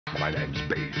My name's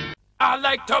Beef. I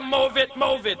like to move it,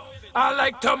 move it. I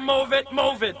like to move it,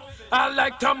 move it. I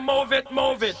like to move it,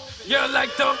 move it. You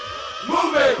like to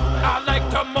move it. I like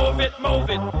to move it, move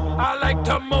it. I like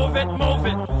to move it, move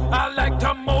it. I like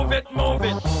to move it, move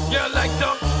it. You like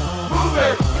to move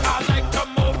it. I like to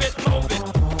move it, move it.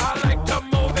 I like to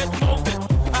move it, move it.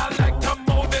 I like to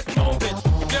move it, move it.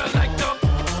 You like to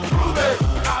move it.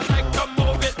 I like to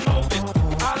move it, move it.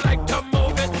 I like to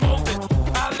move it, move it.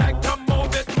 I like to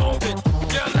move it, move it.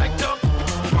 You like to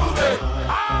move it.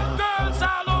 All girls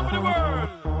all over the world.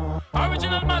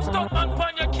 Original man, stunt man,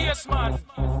 pon your case, man.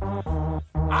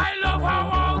 I love how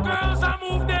all girls are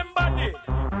move them body.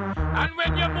 And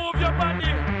when you move your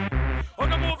body,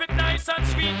 wanna move it nice and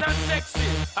sweet and sexy.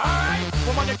 Alright,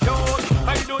 woman you cute,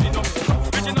 how you don't need no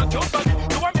makeup. Original cute body,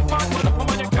 you want me fat mother.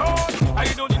 Woman you cute, how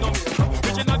you don't need no makeup.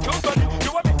 Original cute body,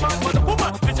 you want me fat mother.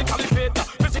 Woman, physically fit,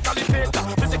 physically fit,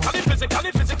 physically.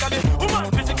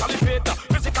 Woman, physically fit,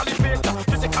 physically fit,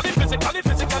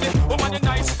 physically. Woman you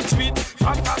nice, sweet,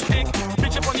 fantastic.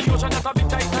 Bitch up on the ocean, that's a big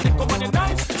Titanic. Woman you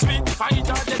nice, sweet, fine,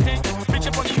 energetic. Bitch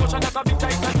up on the ocean, that's a big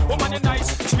Titanic. Woman you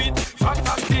nice, sweet,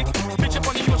 fantastic. Bitch up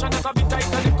on the ocean, that's a big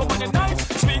Titanic. Come on, you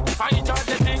nice, sweet, fine,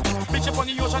 energetic. Bitch up on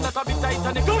the ocean, that's a big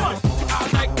Titanic. Come on.